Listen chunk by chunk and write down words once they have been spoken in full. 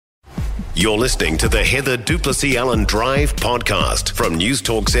You're listening to the Heather Duplessis Allen Drive podcast from News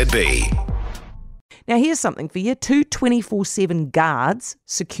Talk ZB. Now, here's something for you. 2 24/7 guards,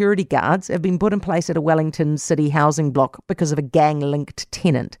 security guards, have been put in place at a Wellington City housing block because of a gang-linked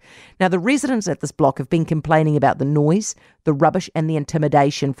tenant. Now, the residents at this block have been complaining about the noise, the rubbish and the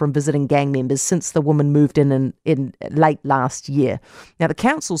intimidation from visiting gang members since the woman moved in late last year. Now, the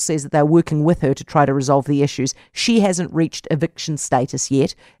council says that they're working with her to try to resolve the issues. She hasn't reached eviction status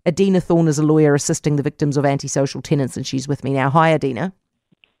yet. Adina Thorne is a lawyer assisting the victims of antisocial tenants, and she's with me now. Hi, Adina.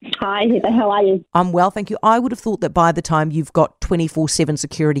 Hi, Heather. How are you? I'm well, thank you. I would have thought that by the time you've got 24/7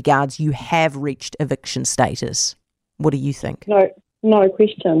 security guards, you have reached eviction status. What do you think? No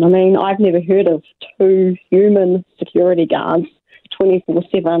question. I mean, I've never heard of 2 human security guards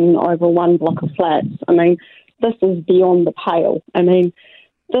 24/7 over one block of flats. I mean, this is beyond the pale. I mean,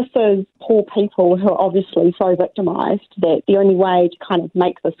 this is poor people who are obviously so victimised that the only way to kind of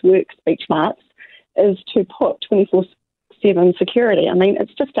make this work, speech marks, is to put 24/7 security. I mean,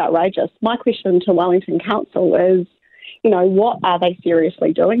 it's just outrageous. My question to Wellington Council is, what are they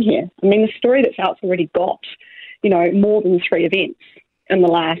seriously doing here? I mean, the story that's out's already got, more than 3 events in the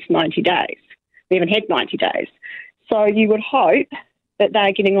last 90 days. We haven't had 90 days. So you would hope that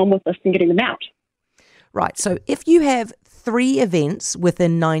they're getting on with this and getting them out. Right. So if you have 3 events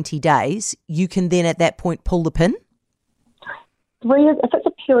within 90 days, you can then at that point pull the pin? 3, if it's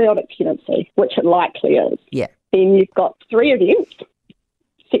a periodic tenancy, which it likely is. Yeah. Then you've got 3 events,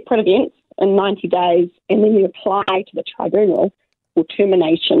 separate events in 90 days, and then you apply to the tribunal for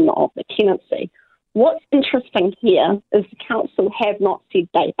termination of the tenancy. What's interesting here is the council have not said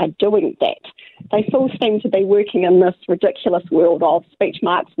they are doing that. They still seem to be working in this ridiculous world of speech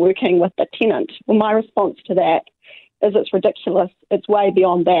marks working with the tenant. Well, my response to that is it's ridiculous. It's way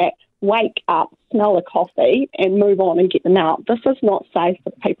beyond that. Wake up, smell the coffee and move on and get them out. This is not safe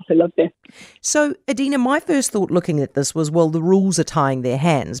for the people who live there. So, Adina, my first thought looking at this was, well, the rules are tying their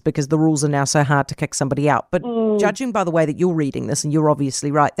hands because the rules are now so hard to kick somebody out. But judging by the way that you're reading this, and you're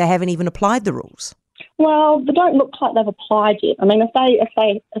obviously right, they haven't even applied the rules. Well, they don't look like they've applied yet. I mean, if they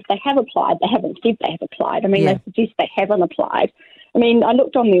have applied, they haven't said they have applied. I mean, They suggest they haven't applied. I mean, I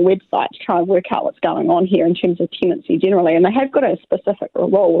looked on their website to try and work out what's going on here in terms of tenancy generally, and they have got a specific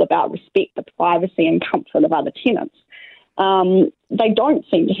rule about respect the privacy and comfort of other tenants. They don't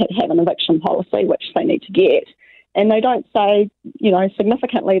seem to have an eviction policy, which they need to get, and they don't say,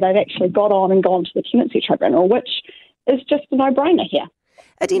 significantly they've actually got on and gone to the tenancy tribunal, which is just a no-brainer here.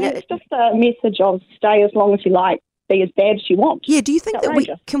 Adina, it's just a message of stay as long as you like, be as bad as you want. Yeah, do you think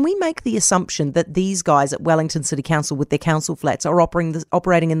that can we make the assumption that these guys at Wellington City Council with their council flats are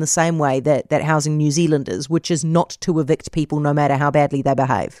operating in the same way that Housing New Zealand is, which is not to evict people no matter how badly they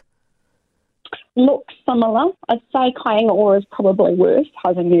behave? Looks similar. I'd say Kaingaroa is probably worse,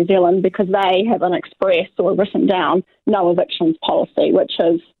 Housing New Zealand, because they have an express or written down no evictions policy, which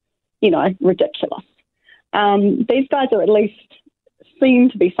is, ridiculous. These guys are at least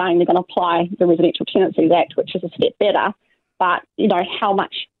seem to be saying they're going to apply the Residential Tenancies Act, which is a step better, but, how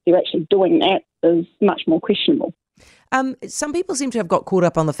much they're actually doing that is much more questionable. Some people seem to have got caught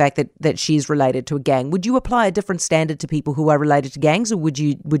up on the fact that she's related to a gang. Would you apply a different standard to people who are related to gangs, or would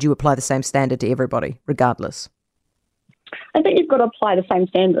you apply the same standard to everybody, regardless? I think you've got to apply the same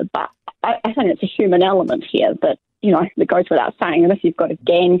standard, but I think it's a human element here that, that goes without saying. And if you've got a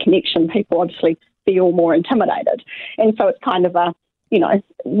gang connection, people obviously feel more intimidated. And so it's kind of a,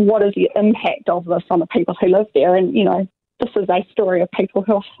 what is the impact of this on the people who live there? And, this is a story of people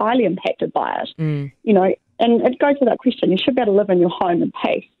who are highly impacted by it, and it goes without question. You should be able to live in your home in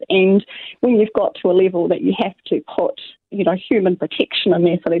peace. And when you've got to a level that you have to put, human protection in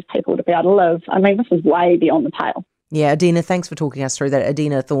there for these people to be able to live, I mean, this is way beyond the pale. Yeah, Adina, thanks for talking us through that.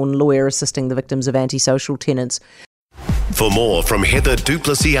 Adina Thorne, lawyer assisting the victims of antisocial tenants. For more from Heather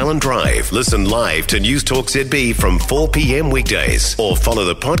Duplessis Allen Drive, listen live to News Talk ZB from 4 p.m. weekdays or follow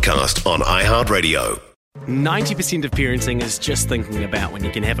the podcast on iHeartRadio. 90% of parenting is just thinking about when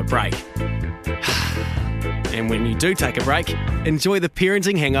you can have a break. And when you do take a break, enjoy the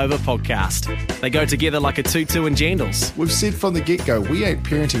Parenting Hangover podcast. They go together like a tutu and jandals. We've said from the get-go, we ain't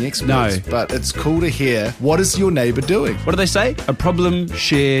parenting experts, but it's cool to hear, what is your neighbour doing? What do they say? A problem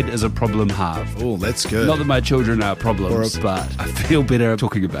shared is a problem halved. Oh, that's good. Not that my children are problems, but I feel better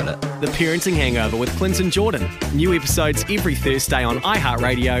talking about it. The Parenting Hangover with Clinton Jordan. New episodes every Thursday on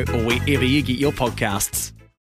iHeartRadio or wherever you get your podcasts.